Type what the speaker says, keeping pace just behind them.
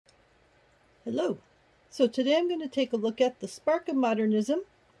Hello. So today I'm going to take a look at The Spark of Modernism,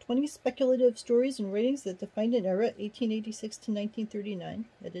 20 Speculative Stories and Writings that Defined an Era, 1886 to 1939,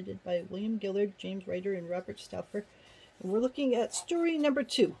 edited by William Gillard, James Reitter, and Robert Stauffer. And we're looking at story number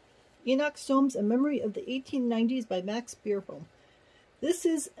 2, Enoch Soames, A Memory of the 1890s by Max Beerbohm. This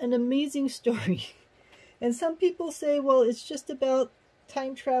is an amazing story. And some people say, well, it's just about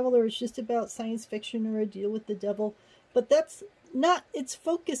time travel, or it's just about science fiction, or a deal with the devil. But that's not its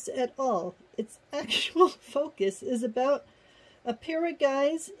focus at all. Its actual focus is about a pair of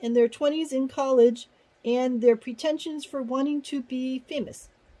guys in their 20s in college and their pretensions for wanting to be famous.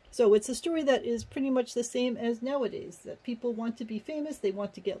 So it's a story that is pretty much the same as nowadays, that people want to be famous, they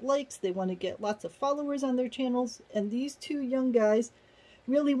want to get likes, they want to get lots of followers on their channels, and these two young guys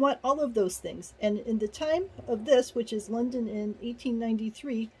really want all of those things. And in the time of this, which is London in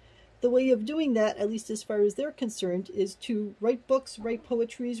 1893, the way of doing that, at least as far as they're concerned, is to write books, write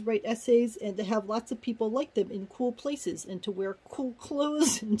poetries, write essays, and to have lots of people like them in cool places, and to wear cool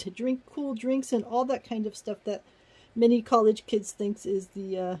clothes, and to drink cool drinks, and all that kind of stuff that many college kids think is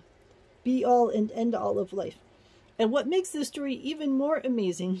the be-all and end-all of life. And what makes this story even more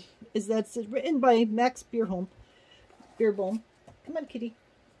amazing is that it's written by Max Beerbohm. Come on, kitty.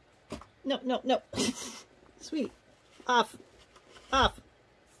 No, no, no. Sweet. Off. Off.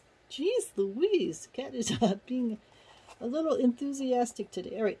 Jeez Louise, cat is being a little enthusiastic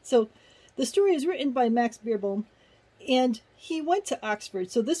today. All right, so the story is written by Max Beerbohm, and he went to Oxford.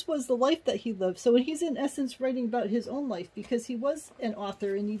 So this was the life that he lived. So he's in essence writing about his own life, because he was an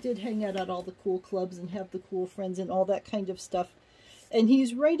author and he did hang out at all the cool clubs and have the cool friends and all that kind of stuff. And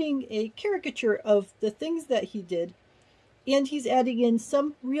he's writing a caricature of the things that he did, and he's adding in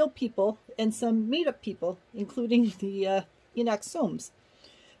some real people and some made-up people, including the Enoch Soames.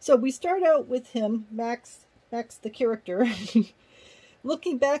 So we start out with him, Max the character,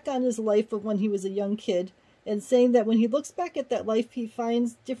 looking back on his life of when he was a young kid, and saying that when he looks back at that life, he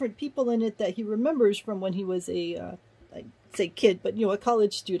finds different people in it that he remembers from when he was a, I'd say kid, but a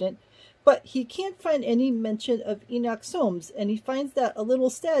college student. But he can't find any mention of Enoch Soames, and he finds that a little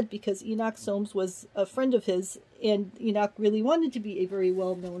sad, because Enoch Soames was a friend of his, and Enoch really wanted to be a very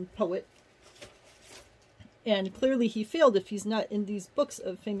well-known poet. And clearly he failed if he's not in these books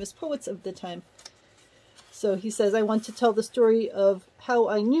of famous poets of the time. So he says, I want to tell the story of how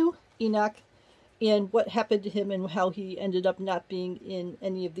I knew Enoch and what happened to him and how he ended up not being in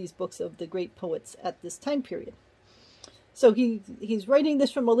any of these books of the great poets at this time period. So he's writing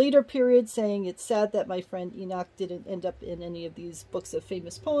this from a later period, saying it's sad that my friend Enoch didn't end up in any of these books of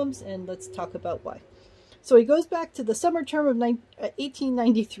famous poems, and let's talk about why. So he goes back to the summer term of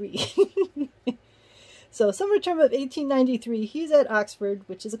 1893. So summer term of 1893, he's at Oxford,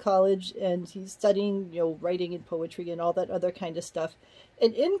 which is a college, and he's studying, writing and poetry and all that other kind of stuff.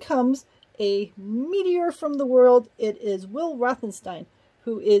 And in comes a meteor from the world. It is Will Rothenstein,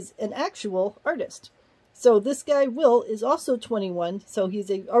 who is an actual artist. So this guy, Will, is also 21, so he's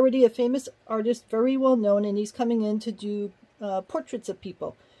already a famous artist, very well known, and he's coming in to do portraits of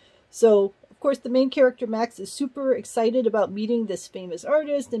people. So of course, the main character, Max, is super excited about meeting this famous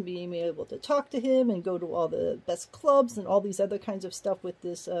artist and being able to talk to him and go to all the best clubs and all these other kinds of stuff with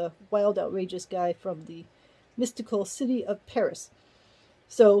this wild, outrageous guy from the mystical city of Paris.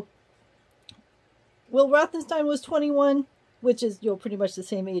 So Will Rothenstein was 21, which is pretty much the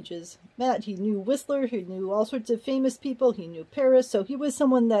same age as Matt. He knew Whistler, he knew all sorts of famous people, he knew Paris, so he was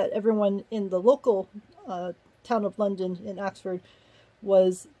someone that everyone in the local town of London in Oxford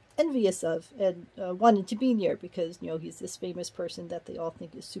was envious of and wanted to be near, because he's this famous person that they all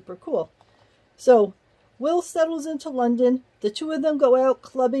think is super cool. So Will settles into London. The two of them go out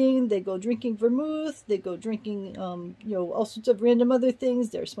clubbing, they go drinking vermouth, they go drinking all sorts of random other things.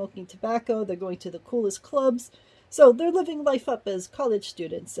 They're smoking tobacco, they're going to the coolest clubs. So they're living life up as college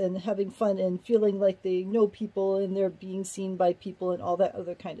students and having fun and feeling like they know people and they're being seen by people and all that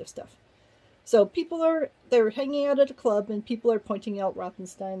other kind of stuff. So they're hanging out at a club, and people are pointing out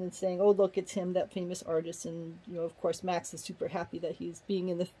Rothenstein and saying, oh, look, it's him, that famous artist. And, of course, Max is super happy that he's being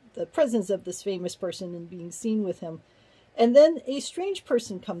in the presence of this famous person and being seen with him. And then a strange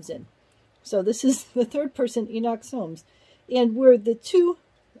person comes in. So this is the third person, Enoch Soames. And where the two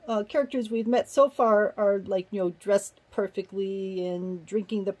characters we've met so far are like, dressed perfectly and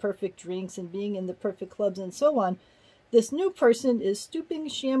drinking the perfect drinks and being in the perfect clubs and so on, this new person is stooping,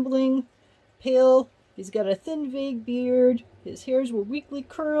 shambling, pale. He's got a thin, vague beard. His hairs were weakly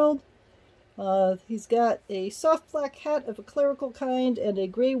curled. He's got a soft black hat of a clerical kind and a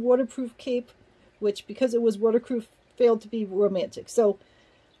gray waterproof cape, which, because it was waterproof, failed to be romantic. So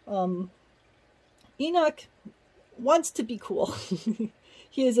Enoch wants to be cool.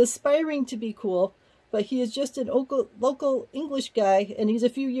 He is aspiring to be cool, but he is just an local English guy, and he's a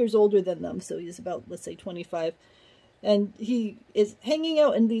few years older than them, so he's about, let's say, 25. And he is hanging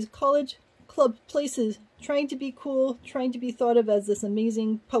out in these college club places, trying to be cool, trying to be thought of as this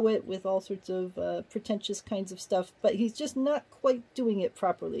amazing poet with all sorts of pretentious kinds of stuff, but he's just not quite doing it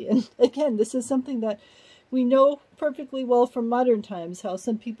properly. And again, this is something that we know perfectly well from modern times, how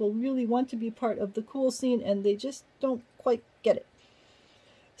some people really want to be part of the cool scene and they just don't quite get it.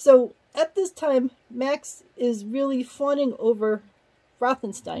 So at this time, Max is really fawning over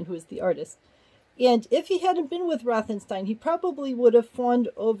Rothenstein, who is the artist. And if he hadn't been with Rothenstein, he probably would have fawned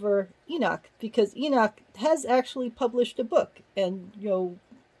over Enoch, because Enoch has actually published a book. And, you know,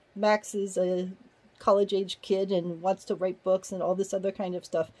 Max is a college-age kid and wants to write books and all this other kind of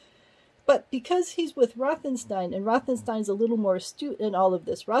stuff. But because he's with Rothenstein, and Rothenstein's a little more astute in all of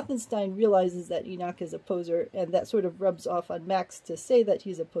this, Rothenstein realizes that Enoch is a poser, and that sort of rubs off on Max to say that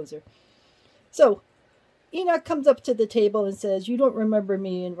he's a poser. So Enoch comes up to the table and says, "You don't remember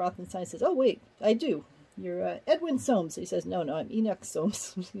me?" And Rothenstein says, "Oh, wait, I do. You're Edwin Soames." He says, "No, I'm Enoch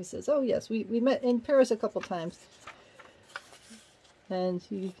Soames." He says, "Oh, yes, we met in Paris a couple times." And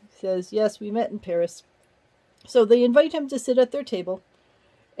he says, "Yes, we met in Paris." So they invite him to sit at their table,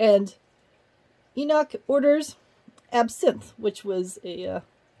 and Enoch orders absinthe, which was a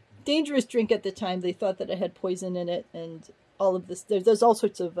dangerous drink at the time. They thought that it had poison in it, and all of this. There's all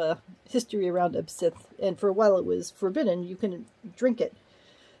sorts of history around absinthe, and for a while it was forbidden. You couldn't drink it.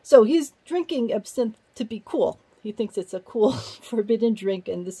 So he's drinking absinthe to be cool. He thinks it's a cool forbidden drink,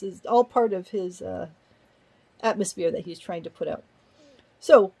 and this is all part of his atmosphere that he's trying to put out.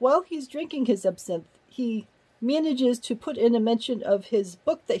 So while he's drinking his absinthe, he manages to put in a mention of his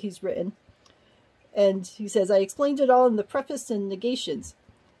book that he's written. And he says, "I explained it all in the preface and negations."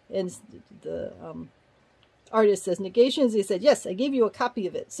 And the artist says, "Negations?" He said, "Yes, I gave you a copy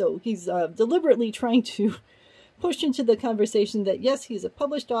of it." So he's deliberately trying to push into the conversation that, yes, he's a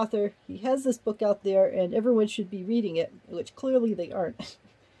published author, he has this book out there, and everyone should be reading it, which clearly they aren't.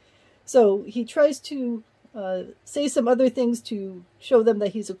 So he tries to say some other things to show them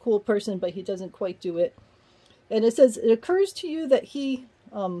that he's a cool person, but he doesn't quite do it. And it says, "It occurs to you that he,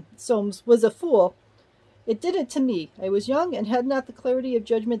 Soames, was a fool. It didn't to me. I was young and had not the clarity of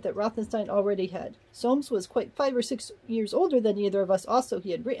judgment that Rothenstein already had. Soames was quite 5 or 6 years older than either of us. Also, he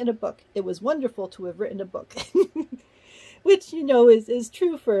had written a book. It was wonderful to have written a book." Which, you know, is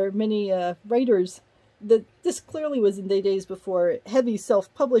true for many writers. This clearly was in the days before heavy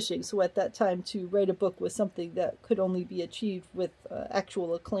self-publishing, so at that time to write a book was something that could only be achieved with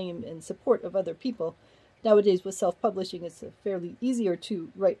actual acclaim and support of other people. Nowadays, with self-publishing, it's fairly easier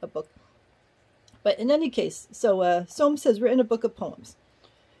to write a book. But in any case, so Soames has written a book of poems,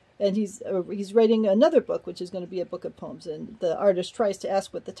 and he's writing another book, which is going to be a book of poems. And the artist tries to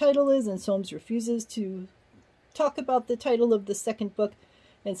ask what the title is, and Soames refuses to talk about the title of the second book,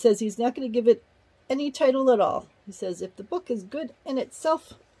 and says he's not going to give it any title at all. He says if the book is good in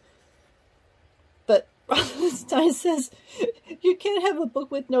itself. But Rothenstein says, "You can't have a book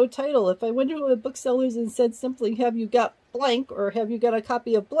with no title. If I went to a bookseller's and said simply, 'Have you got blank?' or 'Have you got a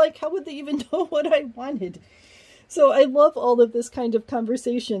copy of blank?' how would they even know what I wanted?" So I love all of this kind of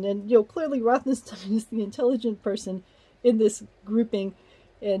conversation. And, you know, clearly Rothenstein is the intelligent person in this grouping.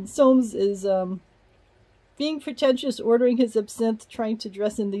 And Soames is being pretentious, ordering his absinthe, trying to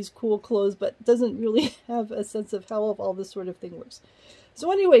dress in these cool clothes, but doesn't really have a sense of how all this sort of thing works.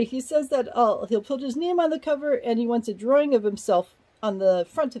 So anyway, he says that he'll put his name on the cover, and he wants a drawing of himself on the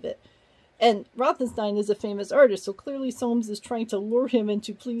front of it. And Rothenstein is a famous artist, so clearly Soames is trying to lure him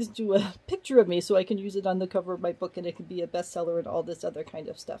into, "Please do a picture of me so I can use it on the cover of my book and it can be a bestseller," and all this other kind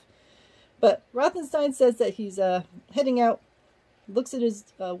of stuff. But Rothenstein says that he's heading out, looks at his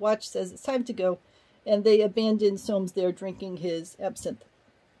watch, says it's time to go, and they abandon Soames there drinking his absinthe.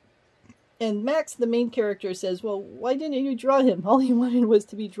 And Max, the main character, says, "Well, why didn't you draw him? All he wanted was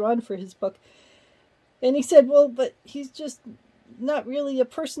to be drawn for his book." And he said, "Well, but he's just not really a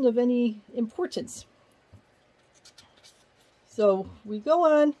person of any importance." So we go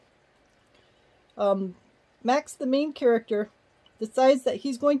on. Max, the main character, decides that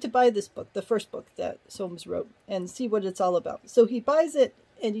he's going to buy this book, the first book that Soames wrote, and see what it's all about. So he buys it,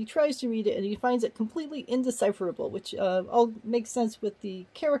 and he tries to read it, and he finds it completely indecipherable, which all makes sense with the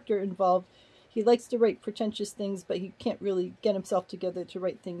character involved. He likes to write pretentious things, but he can't really get himself together to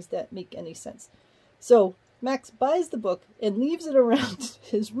write things that make any sense. So Max buys the book and leaves it around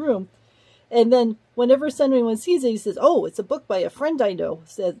his room. And then whenever anyone sees it, he says, "Oh, it's a book by a friend I know,"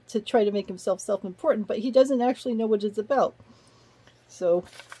 said, to try to make himself self-important, but he doesn't actually know what it's about. So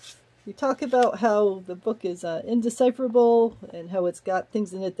we talk about how the book is indecipherable and how it's got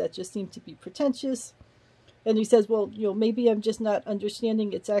things in it that just seem to be pretentious. And he says, well, maybe I'm just not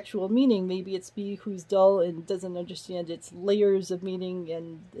understanding its actual meaning. Maybe it's me who's dull and doesn't understand its layers of meaning,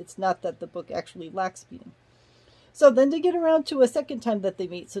 and it's not that the book actually lacks meaning. So then they get around to a second time that they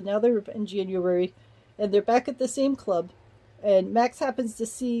meet. So now they're in January, and they're back at the same club. And Max happens to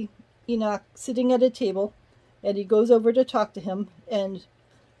see Enoch sitting at a table, and he goes over to talk to him. And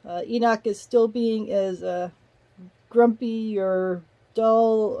Enoch is still being as grumpy or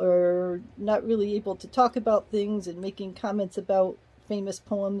dull or not really able to talk about things and making comments about famous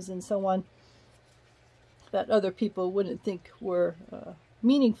poems and so on that other people wouldn't think were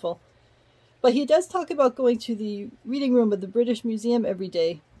meaningful. But he does talk about going to the reading room of the British Museum every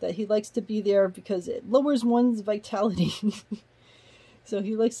day, that he likes to be there because it lowers one's vitality. So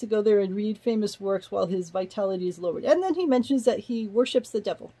he likes to go there and read famous works while his vitality is lowered. And then he mentions that he worships the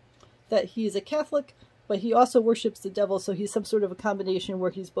devil, that he is a Catholic, but he also worships the devil, so he's some sort of a combination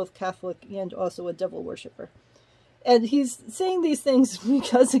where he's both Catholic and also a devil worshiper. And he's saying these things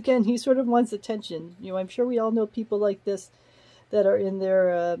because, again, he sort of wants attention. I'm sure we all know people like this that are in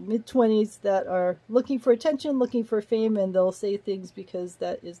their mid-20s that are looking for attention, looking for fame, and they'll say things because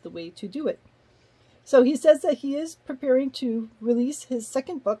that is the way to do it. So he says that he is preparing to release his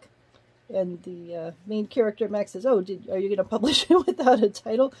second book, and the main character, Max, says, oh, are you going to publish it without a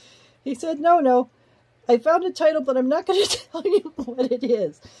title? He said, no. I found a title, but I'm not going to tell you what it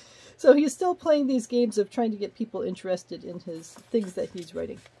is. So he's still playing these games of trying to get people interested in his things that he's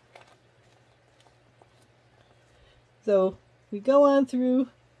writing. So we go on through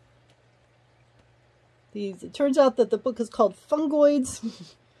these. It turns out that the book is called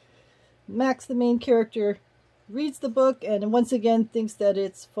Fungoids. Max, the main character, reads the book and once again thinks that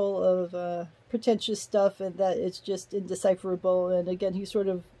it's full of pretentious stuff and that it's just indecipherable. And again, he sort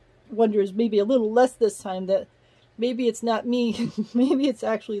of wonders, maybe a little less this time, that maybe it's not me. Maybe it's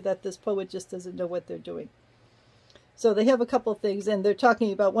actually that this poet just doesn't know what they're doing. So they have a couple things, and they're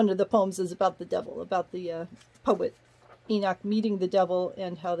talking about, one of the poems is about the devil, about the poet Enoch meeting the devil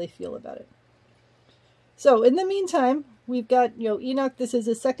and how they feel about it. So in the meantime, we've got, Enoch, this is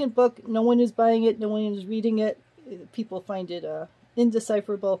his second book. No one is buying it. No one is reading it. People find it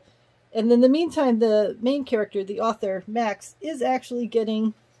indecipherable. And in the meantime, the main character, the author, Max, is actually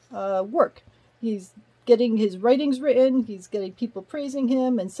getting work. He's getting his writings written. He's getting people praising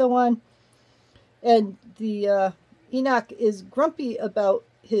him and so on. And the Enoch is grumpy about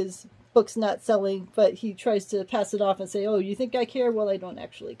his books not selling, but he tries to pass it off and say, oh, you think I care? Well, I don't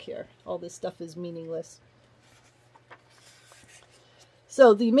actually care. All this stuff is meaningless.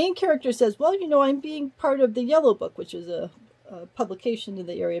 So the main character says, well, I'm being part of the Yellow Book, which is a publication in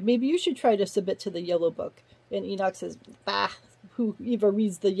the area. Maybe you should try to submit to the Yellow Book. And Enoch says, bah, who even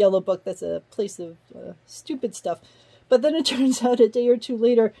reads the Yellow Book? That's a place of stupid stuff. But then it turns out a day or two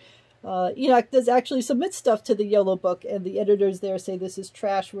later, Enoch does actually submit stuff to the Yellow Book, and the editors there say, this is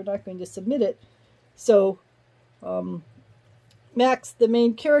trash, we're not going to submit it. So Max, the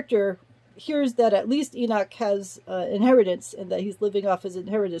main character, hears that at least Enoch has inheritance and that he's living off his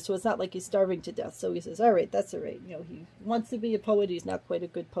inheritance, so it's not like he's starving to death. So he says, all right, that's all right. He wants to be a poet. He's not quite a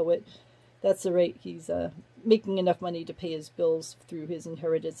good poet. That's all right. He's making enough money to pay his bills through his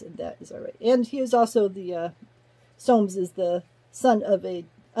inheritance, and that is all right. And he is also Soames is the son of a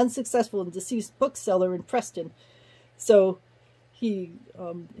unsuccessful and deceased bookseller in Preston. So he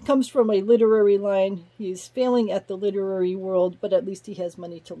comes from a literary line. He's failing at the literary world, but at least he has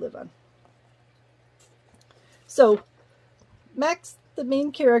money to live on. So Max, the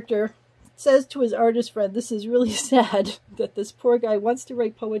main character, says to his artist friend, this is really sad that this poor guy wants to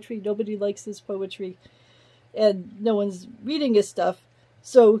write poetry. Nobody likes his poetry, and no one's reading his stuff.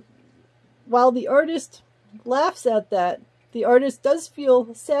 So while the artist laughs at that, the artist does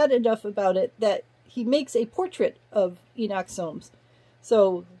feel sad enough about it that he makes a portrait of Enoch Soames.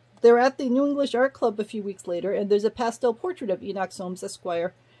 So they're at the New English Art Club a few weeks later, and there's a pastel portrait of Enoch Soames,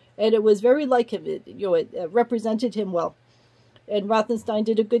 Esquire, and it was very like him. It represented him well. And Rothenstein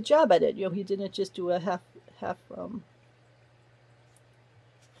did a good job at it. He didn't just do a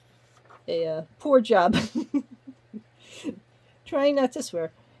poor job. Trying not to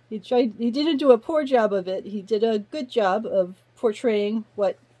swear. He didn't do a poor job of it. He did a good job of portraying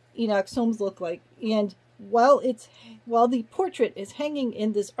what Enoch Soames looked like. And while the portrait is hanging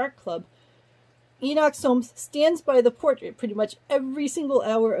in this art club, Enoch Soames stands by the portrait pretty much every single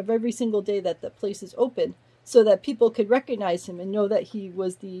hour of every single day that the place is open, so that people could recognize him and know that he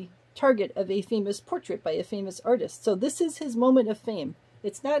was the target of a famous portrait by a famous artist. So this is his moment of fame.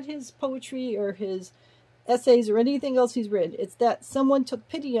 It's not his poetry or his essays or anything else he's written. It's that someone took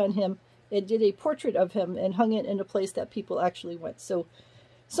pity on him and did a portrait of him and hung it in a place that people actually went. So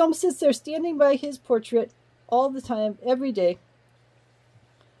Soames sits there standing by his portrait all the time, every day.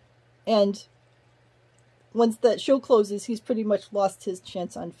 And once that show closes, he's pretty much lost his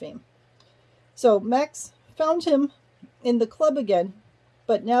chance on fame. So Max found him in the club again,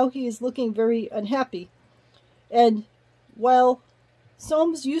 but now he is looking very unhappy. And while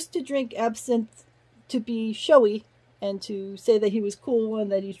Soames used to drink absinthe to be showy and to say that he was cool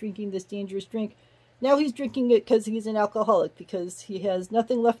and that he's drinking this dangerous drink, now he's drinking it because he's an alcoholic, because he has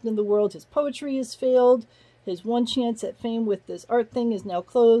nothing left in the world. His poetry has failed. His one chance at fame with this art thing is now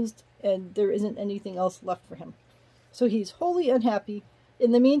closed, and there isn't anything else left for him. So he's wholly unhappy.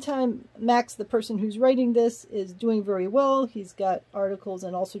 In the meantime, Max, the person who's writing this, is doing very well. He's got articles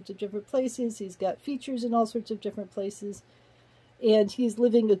in all sorts of different places. He's got features in all sorts of different places. And he's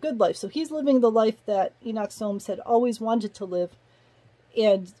living a good life. So he's living the life that Enoch Soames had always wanted to live.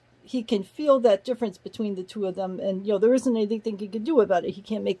 And he can feel that difference between the two of them. And, you know, there isn't anything he can do about it. He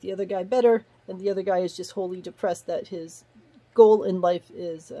can't make the other guy better. And the other guy is just wholly depressed that his goal in life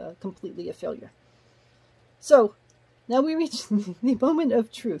is completely a failure. So now we reach the moment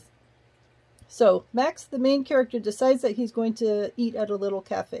of truth. So Max, the main character, decides that he's going to eat at a little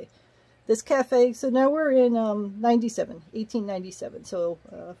cafe. This cafe, so now we're in 1897, so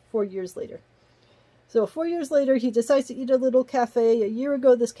 4 years later. So 4 years later, he decides to eat at a little cafe. A year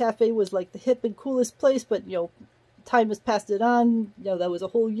ago, this cafe was like the hip and coolest place, but, you know, time has passed it on. You know, that was a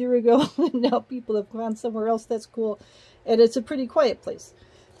whole year ago. Now people have gone somewhere else that's cool. And it's a pretty quiet place.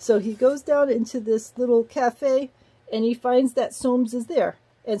 So he goes down into this little cafe, and he finds that Soames is there.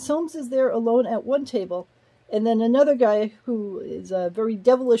 And Soames is there alone at one table. And then another guy who is very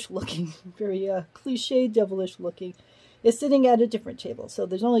devilish looking, very cliche devilish looking, is sitting at a different table. So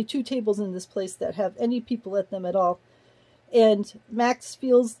there's only 2 tables in this place that have any people at them at all. And Max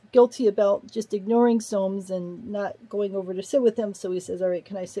feels guilty about just ignoring Soames and not going over to sit with him. So he says, all right,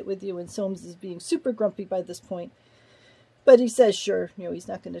 can I sit with you? And Soames is being super grumpy by this point. But he says, sure, you know, he's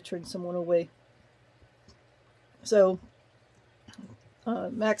not going to turn someone away. So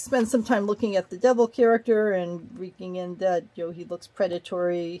Max spends some time looking at the devil character and reeking in that, you know, he looks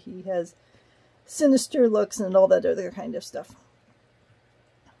predatory, he has sinister looks and all that other kind of stuff.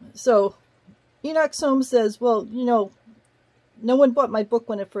 So Enoch Soames says, well, you know, no one bought my book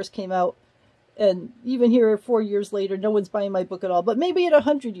when it first came out. And even here 4 years later, no one's buying my book at all. But maybe in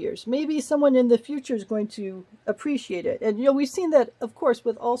 100 years, maybe someone in the future is going to appreciate it. And, you know, we've seen that, of course,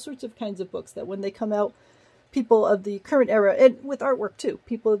 with all sorts of kinds of books, that when they come out, people of the current era, and with artwork too,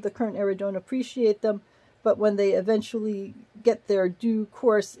 people of the current era don't appreciate them. But when they eventually get their due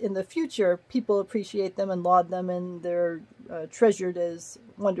course in the future, people appreciate them and laud them, and they're treasured as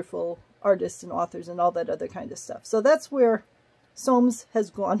wonderful artists and authors and all that other kind of stuff. So that's where Soames has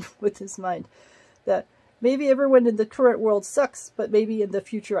gone with his mind, that maybe everyone in the current world sucks, but maybe in the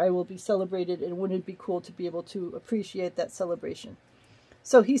future I will be celebrated, and wouldn't it be cool to be able to appreciate that celebration?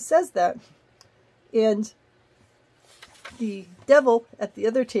 So he says that, and the devil at the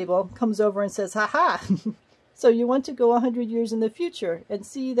other table comes over and says, ha-ha, so you want to go 100 years in the future and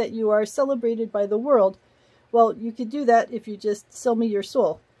see that you are celebrated by the world? Well, you could do that if you just sell me your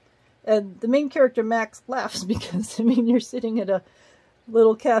soul. And the main character, Max, laughs because, I mean, you're sitting at a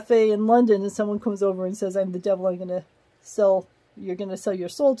little cafe in London and someone comes over and says, I'm the devil, you're going to sell your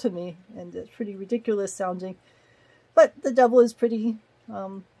soul to me. And it's pretty ridiculous sounding. But the devil is pretty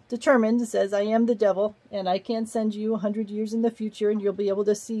determined, and says, I am the devil, and I can send you 100 years in the future, and you'll be able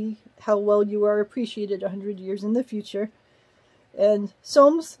to see how well you are appreciated 100 years in the future. And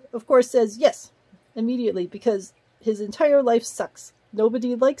Soames, of course, says yes, immediately, because his entire life sucks.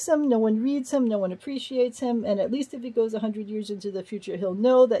 Nobody likes him, no one reads him, no one appreciates him, and at least if he goes 100 years into the future, he'll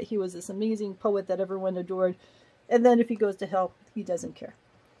know that he was this amazing poet that everyone adored, and then if he goes to hell, he doesn't care.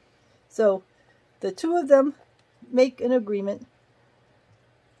 So the two of them make an agreement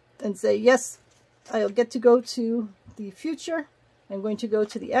and say, yes, I'll get to go to the future. I'm going to go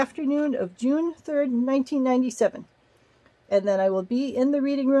to the afternoon of June 3rd, 1997. And then I will be in the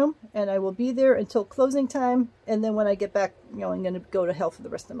reading room, and I will be there until closing time. And then when I get back, you know, I'm going to go to hell for the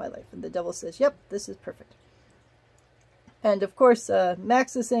rest of my life. And the devil says, yep, this is perfect. And of course,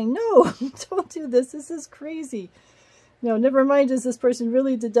 Max is saying, no, don't do this. This is crazy. No, never mind, is this person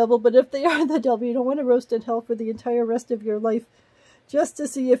really the devil? But if they are the devil, you don't want to roast in hell for the entire rest of your life, just to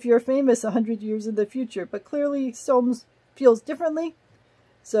see if you're famous 100 years in the future. But clearly Soames feels differently.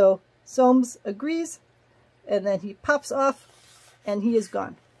 So Soames agrees, and then he pops off, and he is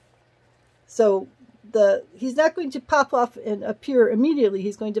gone. So he's not going to pop off and appear immediately.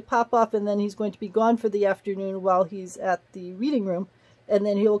 He's going to pop off and then he's going to be gone for the afternoon while he's at the reading room, and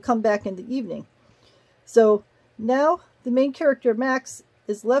then he'll come back in the evening. So now the main character, Max,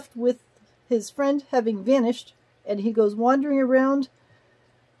 is left with his friend having vanished, and he goes wandering around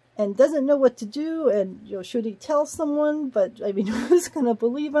and doesn't know what to do, and should he tell someone? But I mean, who's going to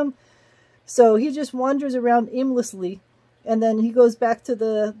believe him? So he just wanders around aimlessly, and then he goes back to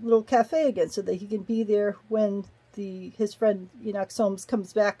the little cafe again so that he can be there when his friend Enoch Soames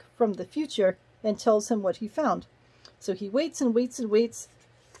comes back from the future and tells him what he found. So he waits and waits and waits,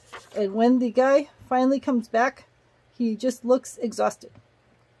 and when the guy finally comes back, he just looks exhausted.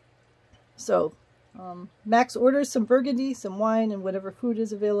 So Max orders some burgundy, some wine, and whatever food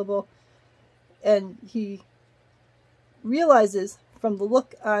is available, and he realizes from the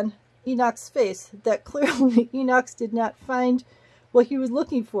look on Enoch's face that clearly Enoch did not find what he was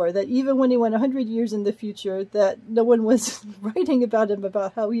looking for, that even when he went 100 years in the future, that no one was writing about him,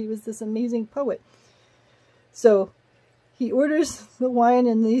 about how he was this amazing poet. So he orders the wine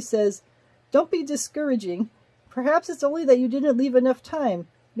and he says, "Don't be discouraging. Perhaps it's only that you didn't leave enough time.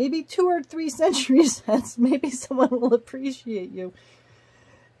 Maybe 2 or 3 centuries hence, maybe someone will appreciate you."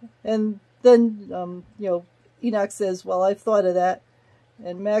 And then, Enoch says, "Well, I've thought of that."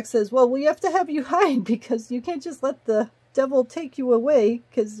 And Max says, "Well, we have to have you hide because you can't just let the devil take you away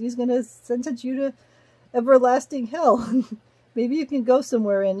because he's going to sentence you to everlasting hell. Maybe you can go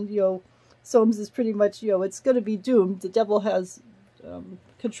somewhere." And, Soames is pretty much, it's going to be doomed. The devil has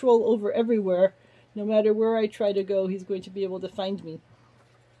control over everywhere. No matter where I try to go, he's going to be able to find me.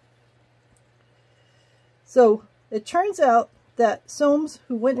 So it turns out that Soames,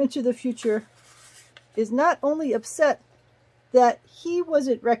 who went into the future, is not only upset that he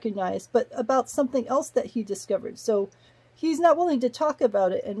wasn't recognized, but about something else that he discovered. So he's not willing to talk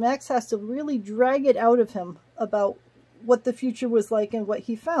about it, and Max has to really drag it out of him about what the future was like and what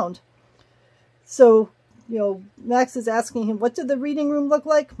he found. So, Max is asking him, what did the reading room look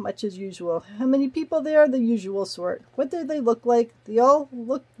like? Much as usual. How many people there? The usual sort. What did they look like? They all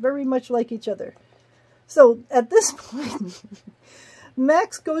look very much like each other. So at this point,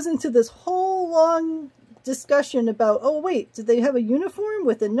 Max goes into this whole long discussion about, oh wait, did they have a uniform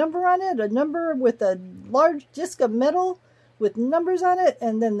with a number on it? A number with a large disc of metal with numbers on it?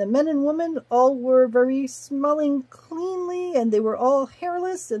 And then the men and women all were very smelling cleanly, and they were all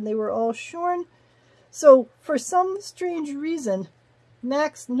hairless, and they were all shorn. So for some strange reason,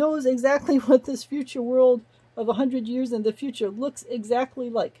 Max knows exactly what this future world of 100 years in the future looks exactly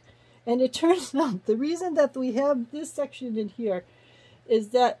like. And it turns out the reason that we have this section in here is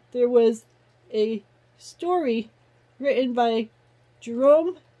that there was a story written by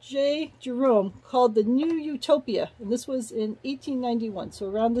Jerome J. Jerome called The New Utopia, and this was in 1891, so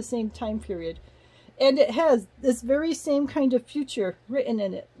around the same time period. And it has this very same kind of future written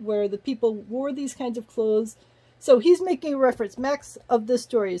in it, where the people wore these kinds of clothes. So he's making a reference, Max of this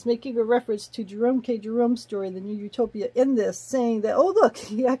story is making a reference to Jerome K. Jerome's story, The New Utopia, in this, saying that, oh look,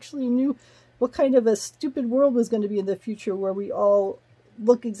 he actually knew what kind of a stupid world was going to be in the future, where we all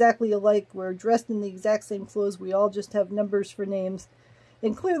look exactly alike, we're dressed in the exact same clothes, we all just have numbers for names.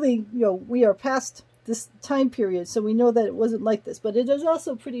 And clearly, we are past this time period, so we know that it wasn't like this. But it is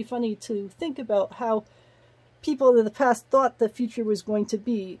also pretty funny to think about how people in the past thought the future was going to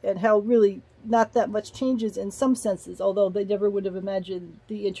be, and how really not that much changes in some senses, although they never would have imagined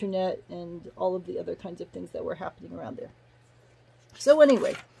the internet and all of the other kinds of things that were happening around there. So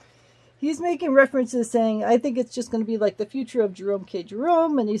anyway, he's making references saying, I think it's just going to be like the future of Jerome K.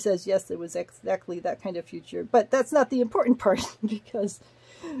 Jerome, and he says, yes, it was exactly that kind of future. But that's not the important part, because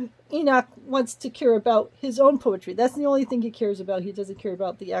Enoch wants to care about his own poetry. That's the only thing he cares about. He doesn't care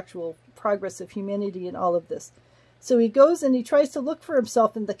about the actual progress of humanity and all of this. So he goes and he tries to look for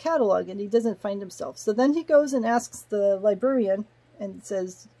himself in the catalog, and he doesn't find himself. So then he goes and asks the librarian and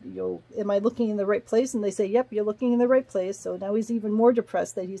says, am I looking in the right place? And they say, yep, you're looking in the right place. So now he's even more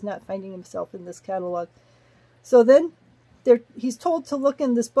depressed that he's not finding himself in this catalog. So then he's told to look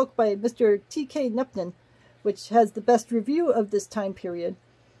in this book by Mr. T.K. Nupton, which has the best review of this time period.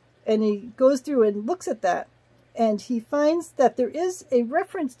 And he goes through and looks at that, and he finds that there is a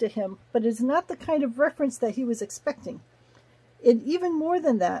reference to him, but it's not the kind of reference that he was expecting. And even more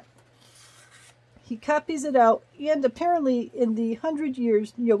than that, he copies it out, and apparently in the 100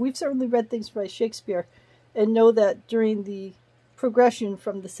 years, we've certainly read things by Shakespeare and know that during the progression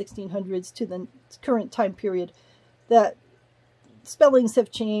from the 1600s to the current time period, that spellings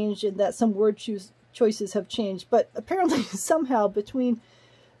have changed and that some word choices have changed. But apparently somehow between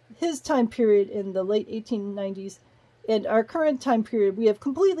his time period in the late 1890s in our current time period, we have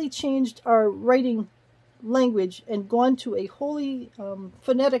completely changed our writing language and gone to a wholly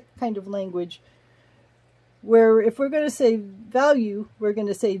phonetic kind of language, where if we're going to say value, we're going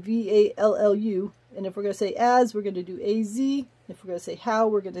to say V-A-L-L-U, and if we're going to say as, we're going to do A-Z. If we're going to say how,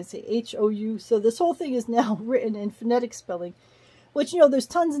 we're going to say H-O-U. So this whole thing is now written in phonetic spelling, which, there's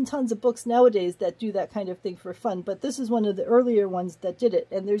tons and tons of books nowadays that do that kind of thing for fun, but this is one of the earlier ones that did it,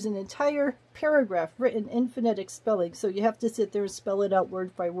 and there's an entire paragraph written in phonetic spelling, so you have to sit there and spell it out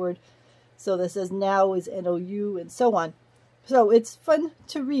word by word. So this says now is N-O-U, and so on. So it's fun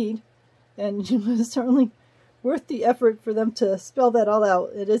to read, and it's certainly worth the effort for them to spell that all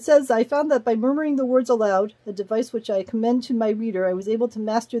out. And it says, I found that by murmuring the words aloud, a device which I commend to my reader, I was able to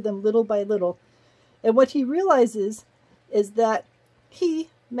master them little by little. And what he realizes is that he,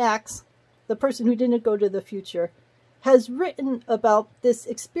 Max, the person who didn't go to the future, has written about this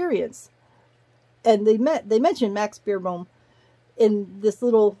experience. And they mention Max Beerbohm in this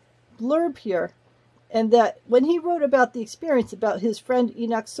little blurb here. And that when he wrote about the experience about his friend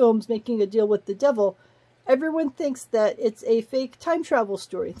Enoch Soames making a deal with the devil, everyone thinks that it's a fake time travel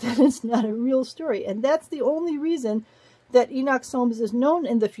story, that it's not a real story. And that's the only reason that Enoch Soames is known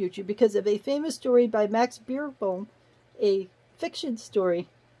in the future, because of a famous story by Max Beerbohm, a fiction story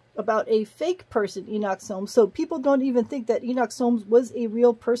about a fake person, Enoch Soames. So people don't even think that Enoch Soames was a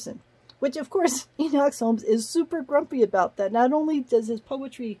real person, which of course Enoch Soames is super grumpy about that. Not only does his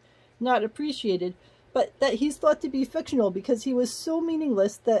poetry not appreciated, but that he's thought to be fictional because he was so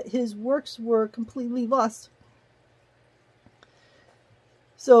meaningless that his works were completely lost.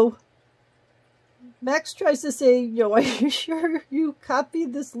 So Max tries to say, are you sure you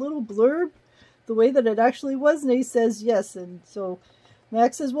copied this little blurb the way that it actually was? And he says yes. And so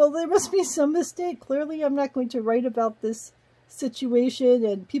Max says, well, there must be some mistake. Clearly I'm not going to write about this situation,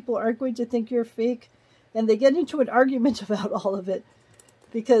 and people aren't going to think you're fake. And they get into an argument about all of it,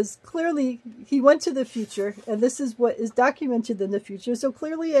 because clearly he went to the future, and this is what is documented in the future. So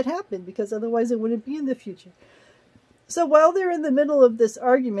clearly it happened, because otherwise it wouldn't be in the future. So while they're in the middle of this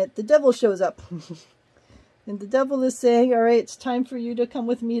argument, the devil shows up. And the devil is saying, all right, it's time for you to come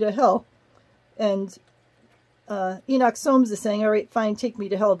with me to hell. And Enoch Soames is saying, all right, fine, take me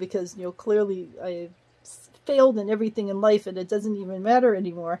to hell, because, clearly I failed in everything in life and it doesn't even matter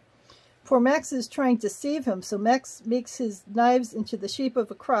anymore. Poor Max is trying to save him, so Max makes his knives into the shape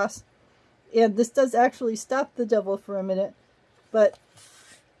of a cross. And this does actually stop the devil for a minute, but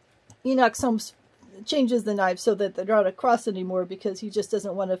Enoch Soames changes the knives so that they're not a cross anymore, because he just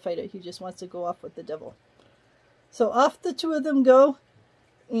doesn't want to fight it. He just wants to go off with the devil. So off the two of them go,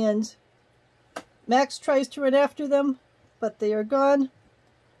 and Max tries to run after them, but they are gone.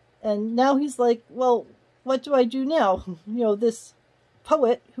 And now he's like, well, what do I do now? This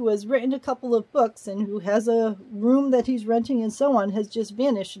poet who has written a couple of books and who has a room that he's renting and so on has just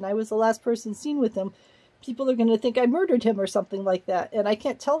vanished, and I was the last person seen with him. People are going to think I murdered him or something like that, and I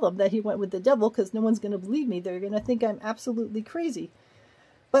can't tell them that he went with the devil because no one's going to believe me. They're going to think I'm absolutely crazy.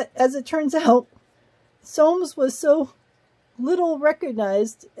 But as it turns out, Soames was so little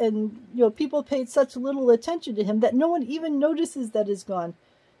recognized, and people paid such little attention to him that no one even notices that he's gone.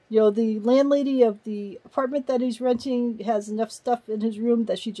 The landlady of the apartment that he's renting has enough stuff in his room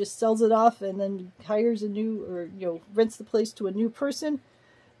that she just sells it off and then hires a new, or rents the place to a new person.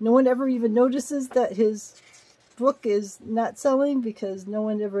 No one ever even notices that his book is not selling because no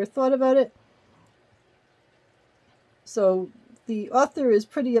one ever thought about it. So the author is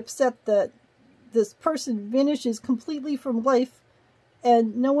pretty upset that this person vanishes completely from life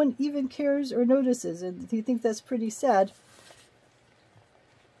and no one even cares or notices, and he thinks that's pretty sad.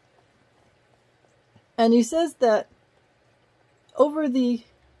 And he says that over the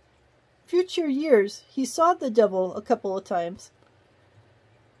future years, he saw the devil a couple of times.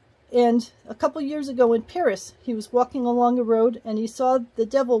 And a couple years ago in Paris, he was walking along a road and he saw the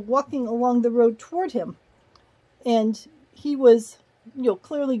devil walking along the road toward him. And he was,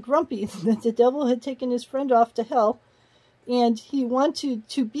 clearly grumpy that the devil had taken his friend off to hell. And he wanted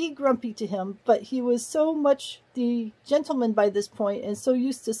to be grumpy to him, but he was so much the gentleman by this point and so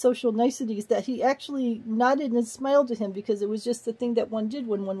used to social niceties that he actually nodded and smiled to him, because it was just the thing that one did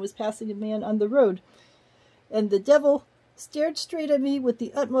when one was passing a man on the road. And the devil stared straight at me with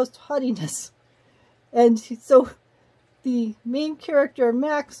the utmost haughtiness. And so the main character,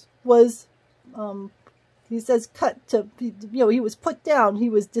 Max, was, he says, cut to, he was put down, he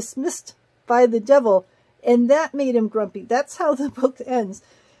was dismissed by the devil. And that made him grumpy. That's how the book ends,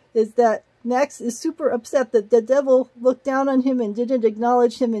 is that Max is super upset that the devil looked down on him and didn't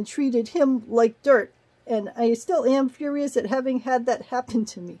acknowledge him and treated him like dirt. And I still am furious at having had that happen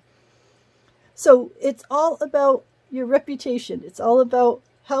to me. So it's all about your reputation. It's all about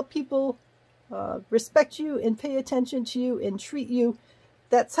how people respect you and pay attention to you and treat you.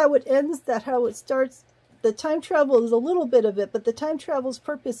 That's how it ends. That's how it starts. The time travel is a little bit of it, but the time travel's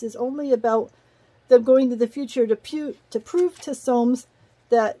purpose is only about them going to the future to prove to Soames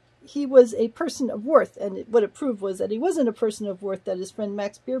that he was a person of worth. And what it proved was that he wasn't a person of worth, that his friend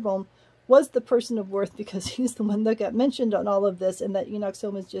Max Beerbohm was the person of worth, because he's the one that got mentioned on all of this, and that Enoch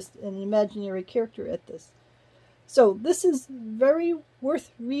Soames is just an imaginary character at this. So this is very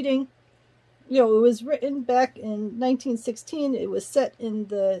worth reading. You know, it was written back in 1916. It was set in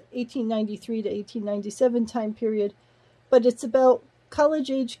the 1893 to 1897 time period. But it's about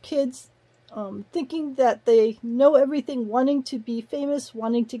college-age kids thinking that they know everything, wanting to be famous,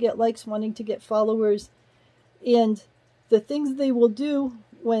 wanting to get likes, wanting to get followers. And the things they will do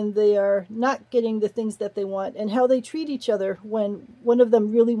when they are not getting the things that they want, and how they treat each other when one of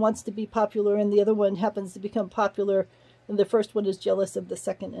them really wants to be popular and the other one happens to become popular, and the first one is jealous of the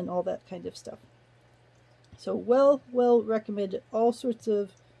second, and all that kind of stuff. So well recommended. All sorts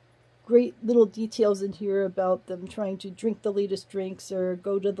of great little details in here about them trying to drink the latest drinks or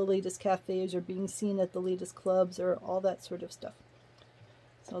go to the latest cafes or being seen at the latest clubs or all that sort of stuff.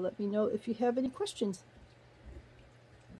 So let me know if you have any questions.